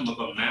minimum of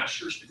a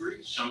master's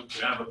degree. Some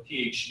could have a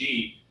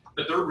PhD,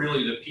 but they're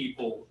really the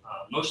people,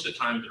 most of the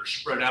time, that are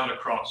spread out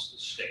across the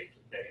state.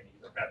 Okay, and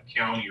either have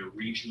county or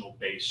regional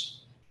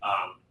based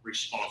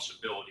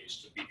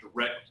responsibilities to be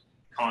direct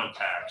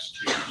contacts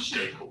to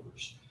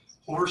stakeholders.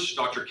 Horse,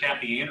 Dr.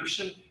 Kathy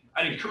Anderson,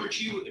 I'd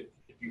encourage you,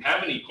 if you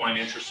have any equine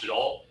interest at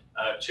all,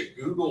 to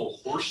Google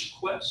Horse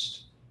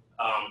Quest.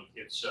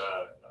 It's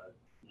a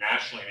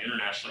nationally and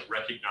internationally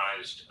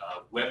recognized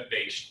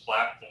web-based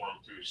platform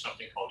through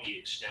something called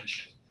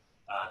e-extension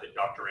that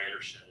Dr.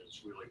 Anderson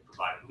has really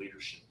provided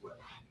leadership with.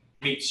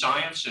 Meet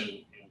Science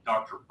and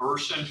Dr.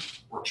 Burson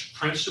works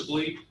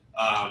principally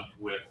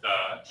with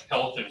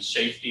health and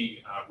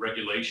safety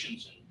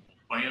regulations and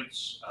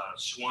plants.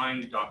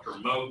 Swine, Dr.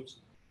 Moat.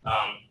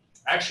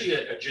 Actually,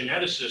 a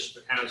geneticist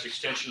that has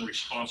extension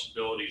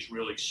responsibilities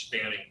really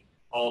spanning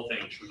all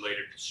things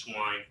related to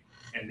swine,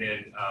 and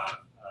then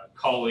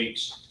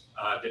colleagues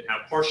that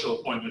have partial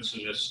appointments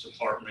in this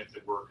department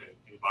that work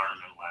in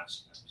environmental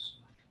aspects.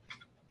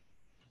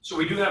 So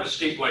we do have a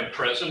statewide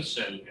presence,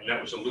 and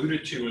that was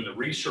alluded to in the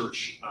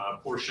research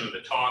portion of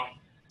the talk,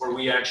 where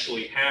we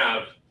actually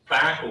have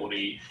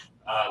faculty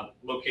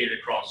located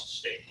across the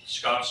state.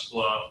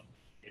 Scottsbluff,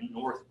 in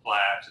North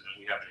Platte, and then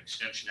we have an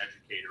extension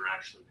educator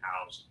actually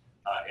housed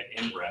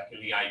at NREC.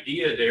 And the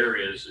idea there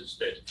is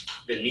that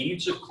the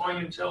needs of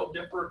clientele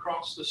differ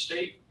across the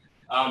state,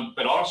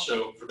 but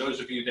also for those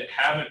of you that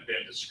haven't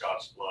been to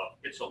Scottsbluff,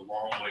 it's a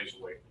long ways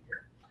away from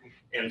here.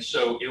 And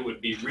so it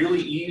would be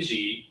really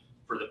easy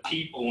for the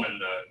people in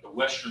the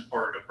western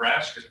part of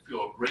Nebraska to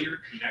feel a greater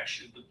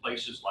connection to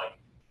places like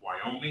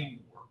Wyoming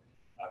or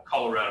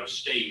Colorado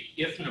State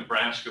if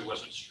Nebraska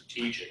wasn't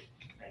strategic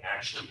and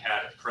actually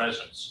had a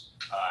presence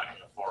in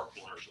the far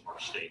corners of our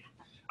state.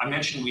 I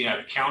mentioned we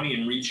have county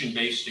and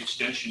region-based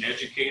extension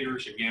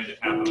educators, again, that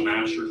have a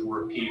master's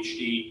or a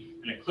PhD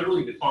and a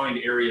clearly defined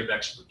area of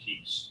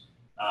expertise.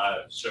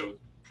 So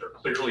they're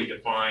clearly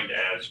defined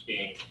as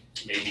being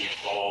maybe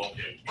involved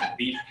in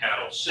beef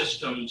cattle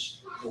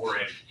systems or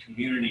in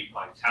community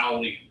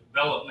vitality and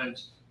development,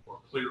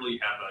 or clearly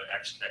have an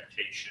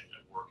expectation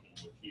of working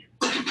with you.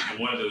 And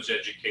one of those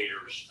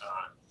educators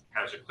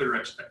has a clear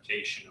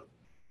expectation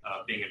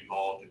of being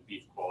involved in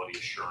beef quality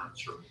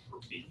assurance or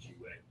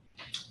BQA.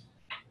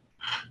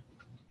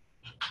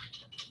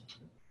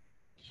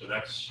 So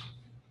that's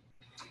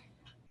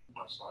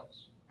my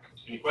slides.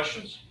 Any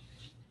questions?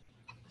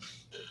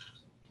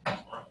 All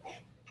right.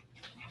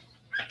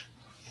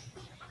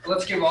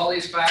 Let's give all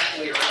these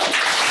faculty a round.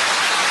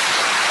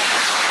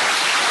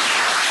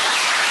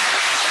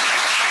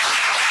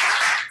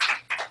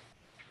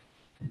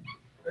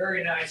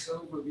 Very nice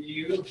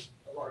overview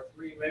of our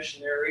three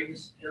mission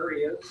areas.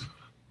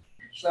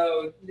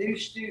 So new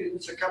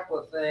students, a couple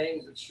of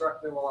things that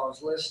struck me while I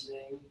was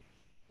listening.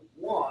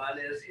 One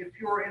is if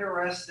you're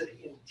interested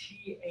in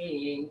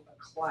TAing a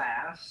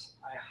class,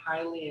 I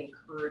highly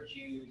encourage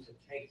you to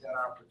take that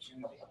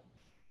opportunity.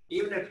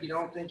 Even if you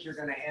don't think you're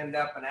going to end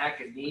up in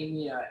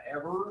academia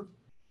ever,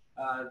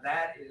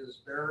 that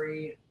is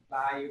very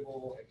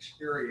valuable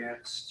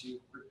experience to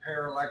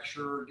prepare a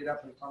lecture, get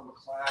up in front of a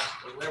class,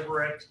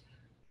 deliver it,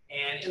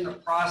 and in the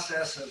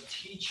process of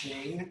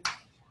teaching,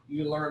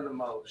 you learn the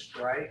most,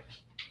 right?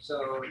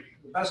 So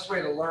the best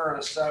way to learn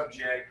a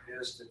subject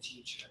is to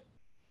teach it.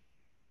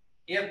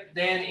 If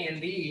then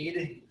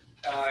indeed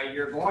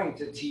you're going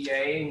to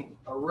TA,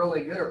 a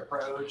really good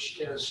approach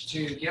is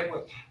to get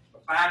with a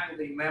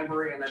faculty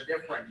member in a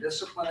different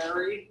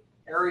disciplinary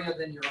area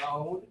than your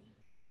own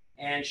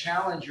and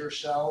challenge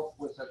yourself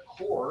with a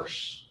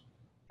course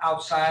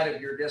outside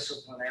of your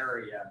discipline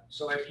area.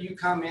 So if you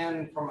come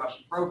in from a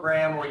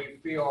program where you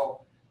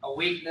feel a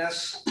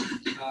weakness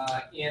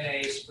in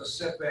a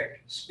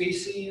specific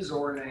species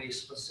or in a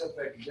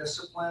specific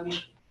discipline,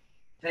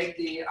 take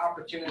the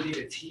opportunity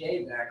to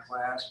TA that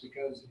class,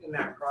 because in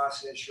that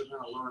process, you're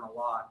going to learn a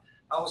lot.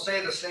 I will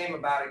say the same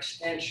about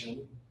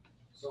extension.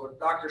 So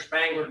Dr.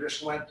 Spangler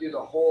just went through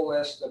the whole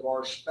list of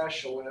our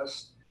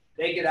specialists.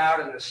 They get out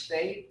in the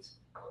state.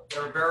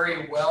 They're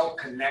very well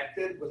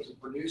connected with the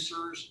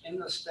producers in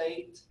the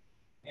state.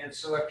 And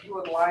so if you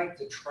would like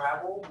to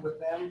travel with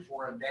them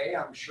for a day,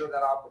 I'm sure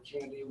that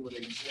opportunity would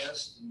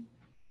exist. And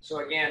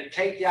so again,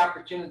 take the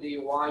opportunity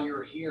while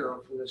you're here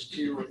for this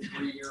 2 or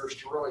 3 years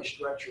to really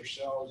stretch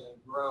yourselves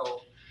and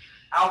grow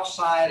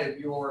outside of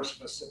your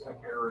specific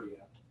area.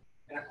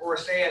 And of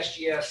course,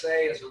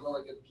 ASGSA is a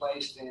really good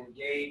place to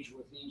engage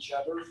with each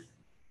other,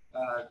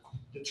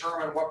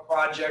 determine what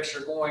projects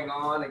are going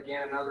on,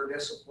 again, in other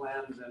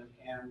disciplines,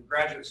 and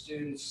graduate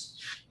students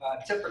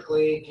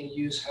typically can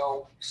use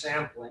help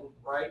sampling,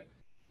 right?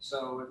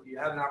 So if you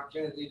have an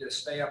opportunity to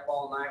stay up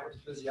all night with the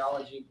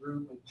physiology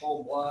group and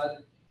pull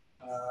blood,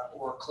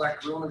 or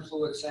collect rumen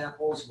fluid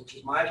samples, which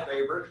is my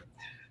favorite,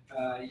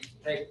 you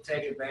can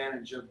take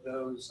advantage of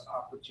those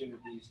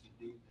opportunities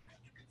to do.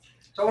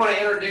 So I want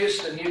to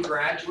introduce the new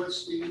graduate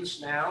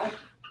students now.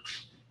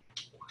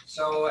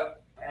 So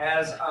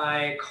as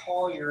I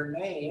call your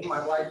name,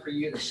 I'd like for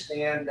you to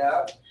stand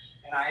up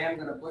and I am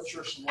going to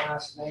butcher some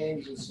last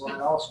names, and so I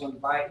also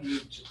invite you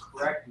to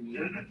correct me,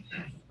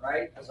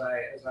 right? As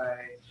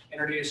I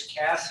introduce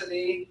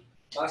Cassidy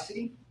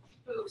Bussey.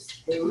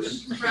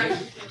 Boost. Right.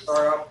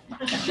 Sorry,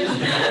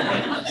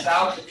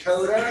 South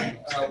Dakota,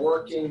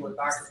 working with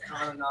Dr.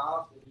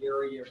 Kononov in the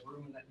area of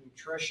ruminant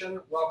nutrition.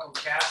 Welcome,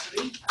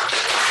 Cassidy.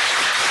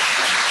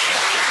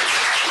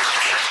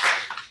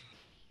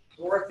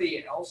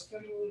 Dorothy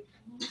Elston,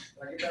 did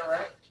I get that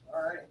right?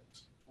 All right,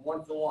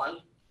 1 for 1.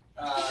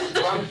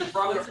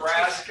 From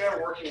Nebraska,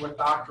 working with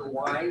Dr.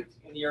 White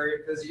in the area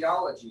of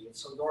physiology. And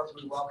so, Dorothy,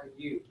 we welcome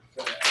you.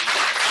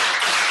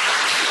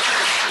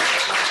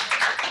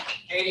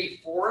 Katie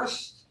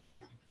Forrest,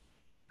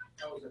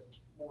 that was a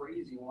more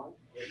easy one,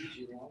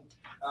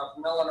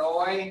 from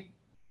Illinois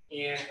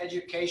in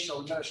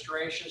educational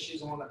administration. She's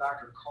the one that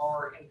Dr.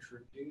 Karr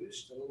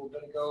introduced a little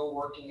bit ago,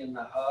 working in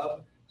the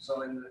hub.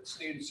 So in the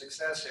student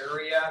success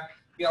area,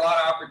 be a lot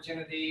of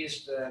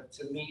opportunities to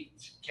meet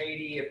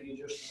Katie if you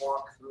just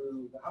walk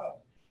through the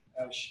hub.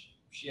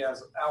 She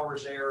has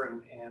hours there,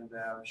 and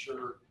I'm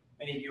sure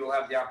many of you will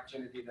have the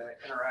opportunity to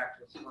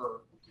interact with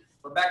her.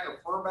 Rebecca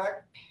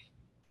Furbeck.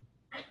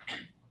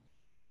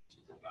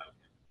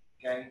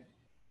 Okay,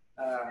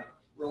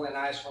 really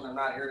nice one. I'm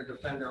not here to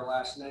defend her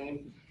last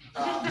name.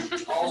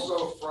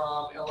 Also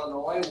from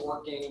Illinois,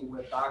 working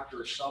with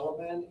Dr.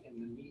 Sullivan in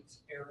the meats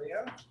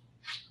area.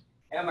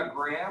 Emma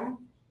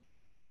Graham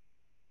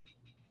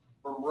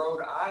from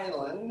Rhode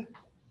Island,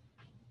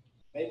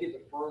 maybe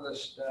the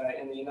furthest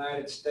in the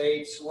United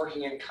States,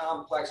 working in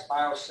complex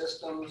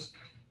biosystems,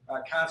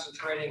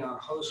 concentrating on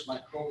host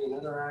microbial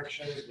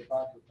interactions with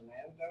Dr.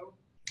 Fernando.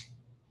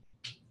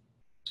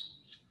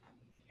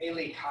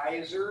 Haley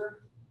Kaiser,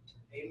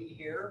 Haley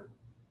here,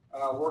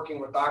 working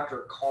with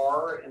Dr.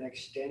 Karr in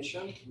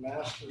Extension,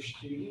 master's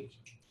student,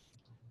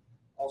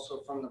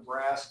 also from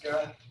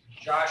Nebraska.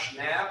 Josh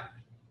Knapp.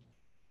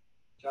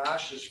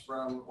 Josh is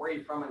from, where are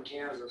you from in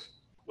Kansas?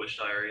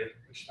 Wichita area.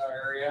 Wichita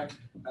area,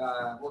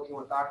 working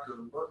with Dr.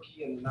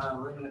 Berkey in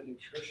non-ruminant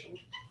nutrition.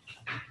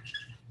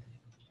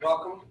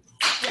 Welcome.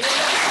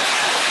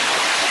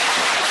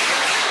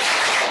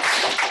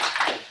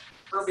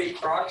 Kirby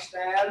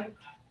Krogstad, did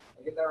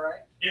I get that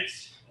right?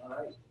 Yes. All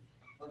right.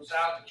 From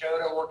South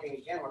Dakota, working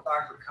again with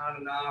Dr.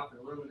 Kononov in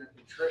ruminant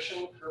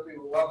nutrition. Kirby,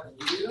 we welcome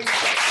you.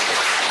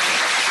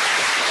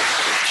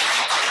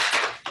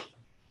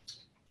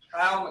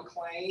 Kyle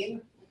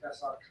McLean, I think I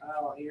saw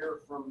Kyle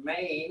here from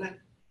Maine.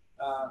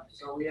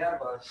 So we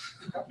have a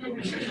couple of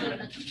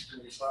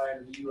eastern side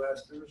of the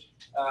U.S.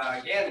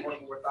 Again,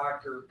 working with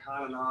Dr.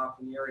 Kononov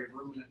in the area of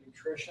ruminant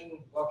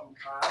nutrition. Welcome,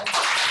 Kyle.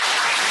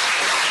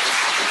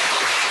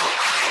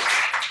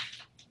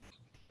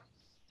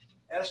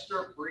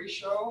 Esther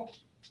Bricho,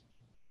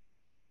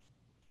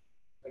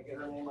 did I get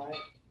her name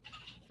right?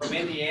 From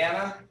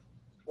Indiana,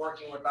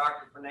 working with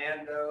Dr.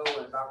 Fernando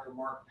and Dr.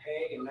 Mark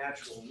Pegg in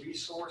natural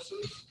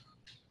resources.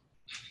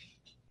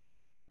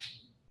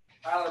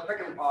 Tyler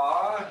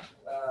Pickenpaw,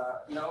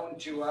 known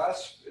to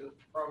us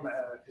from,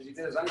 because he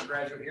did his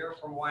undergraduate here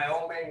from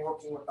Wyoming,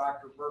 working with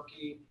Dr.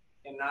 Berkey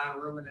in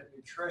non-ruminant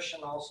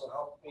nutrition, also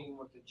helping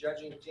with the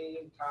judging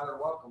team. Tyler,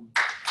 welcome.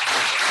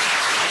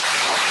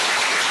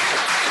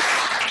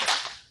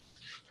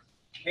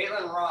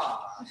 Caitlin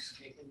Ross,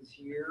 Caitlin's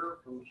here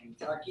from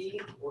Kentucky,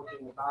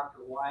 working with Dr.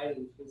 White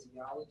in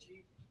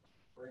physiology.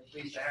 Very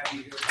pleased to have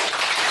you here.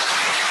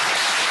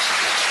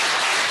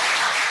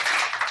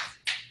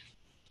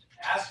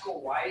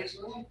 Haskell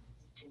Wiseman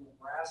from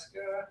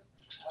Nebraska.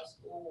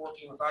 Haskell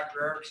working with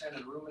Dr. Erickson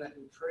in ruminant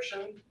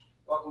nutrition.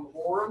 Welcome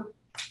aboard.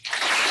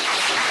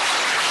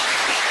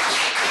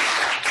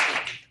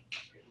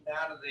 Getting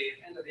down to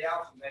the end of the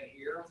alphabet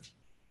here.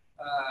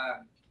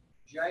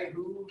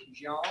 Jehu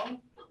Jiang.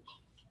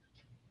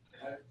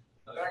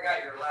 I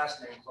got your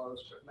last name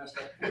close, but messed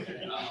up.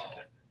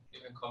 You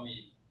can call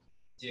me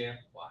Jie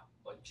Hua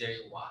or Jay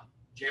Hua.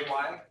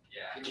 JY?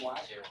 Yeah. JY?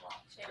 Jie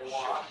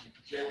Hua.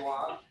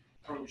 JY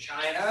from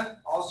China,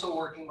 also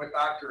working with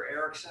Dr.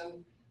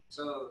 Erickson.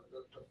 So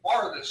the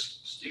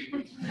farthest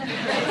student.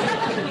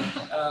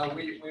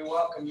 We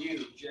welcome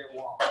you,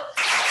 JY.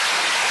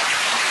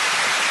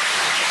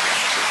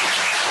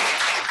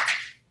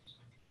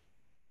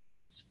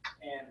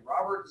 And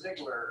Robert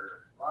Ziegler.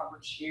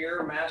 Robert's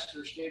here,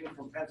 master's student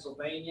from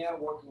Pennsylvania,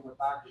 working with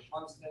Dr.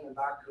 Funston and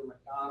Dr.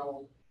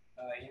 McDonald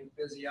in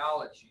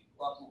physiology.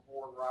 Welcome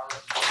aboard,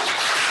 Robert.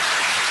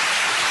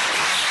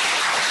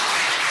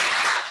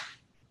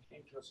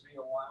 Came to us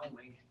via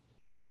Wyoming.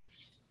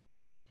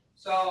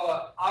 So,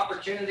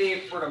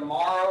 opportunity for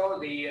tomorrow,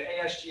 the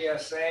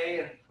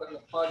ASGSA, putting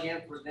the plug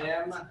in for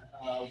them.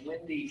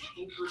 Wendy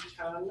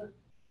Pinkerton,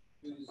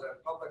 who's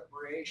a public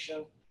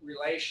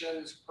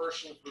relations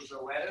person for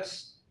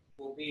Zoetis,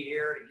 will be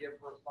here to give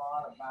her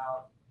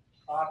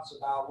thoughts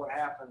about what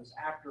happens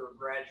after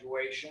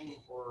graduation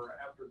or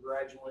after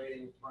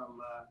graduating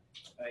from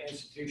an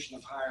institution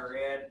of higher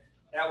ed.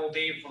 That will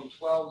be from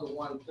 12 to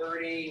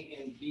 1:30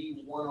 in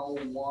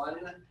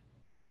B101.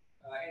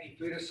 Any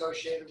food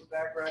associated with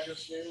that, graduate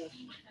students?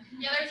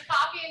 Yeah, there's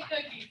coffee and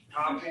cookies.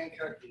 Coffee and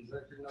cookies,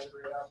 that's another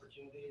great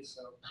opportunity.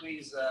 So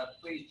please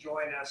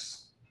join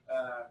us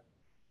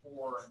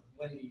for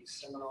Wendy's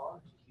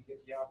seminar if you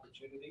get the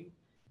opportunity.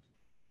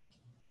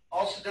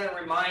 Also, then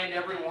remind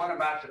everyone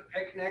about the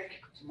picnic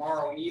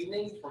tomorrow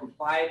evening from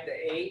 5 to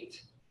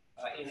 8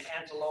 in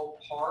Antelope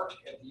Park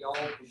at the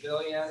Old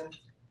Pavilion.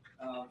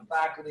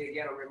 Faculty,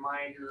 again, a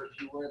reminder,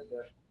 if you would,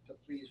 to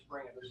please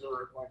bring a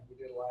dessert like we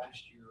did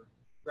last year.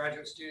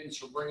 Graduate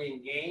students are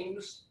bringing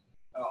games.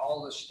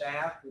 All the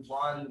staff, we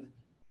brought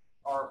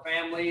our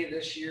family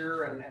this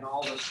year and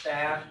all the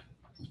staff,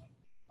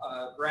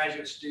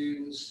 graduate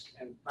students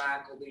and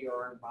faculty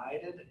are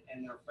invited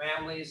and their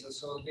families. And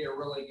so it'll be a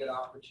really good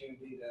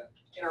opportunity to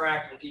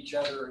interact with each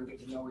other and get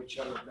to know each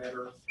other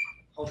better.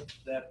 Hope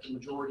that the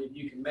majority of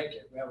you can make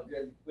it. We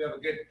have a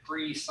good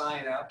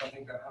pre-sign up. I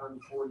think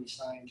 140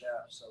 signed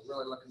up. So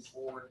really looking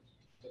forward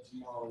to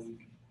tomorrow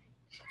evening.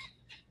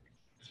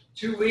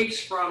 2 weeks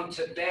from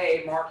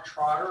today, Mark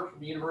Trotter from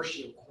the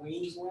University of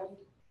Queensland,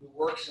 who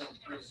works in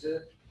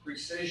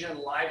precision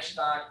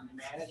livestock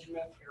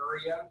management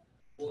area,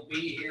 will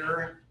be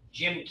here.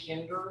 Jim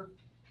Kinder,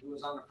 who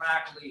was on the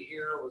faculty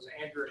here, was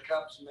Andrew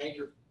Cupp's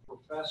major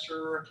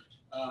professor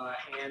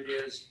and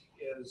is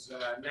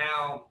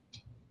now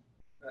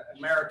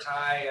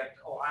emeriti at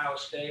Ohio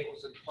State,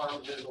 was the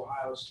Departmental at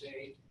Ohio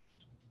State.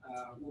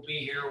 Will be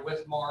here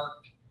with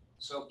Mark.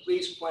 So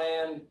please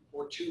plan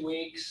for 2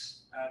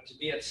 weeks to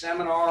be at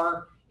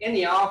seminar. In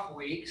the off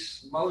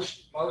weeks,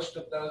 most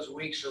of those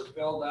weeks are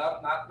filled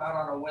up, not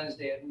on a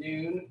Wednesday at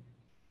noon,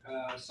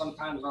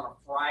 sometimes on a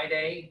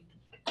Friday.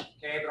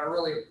 Okay, but I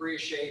really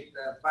appreciate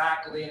the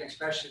faculty and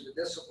especially the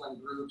discipline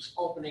groups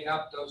opening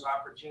up those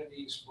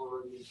opportunities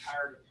for the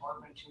entire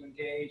department to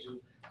engage. And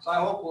so I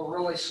hope we'll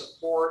really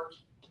support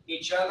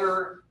each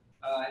other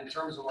in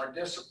terms of our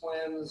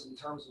disciplines, in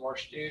terms of our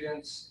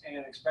students,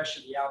 and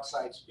especially the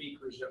outside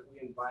speakers that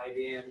we invite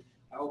in.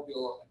 I hope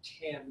you'll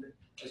attend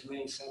as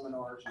many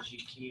seminars as you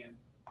can.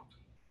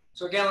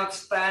 So again,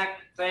 let's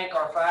thank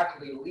our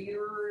faculty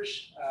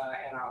leaders,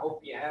 and I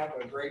hope you have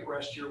a great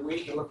rest of your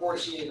week and look forward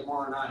to seeing you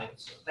tomorrow night.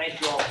 So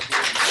thank you all for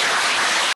being here.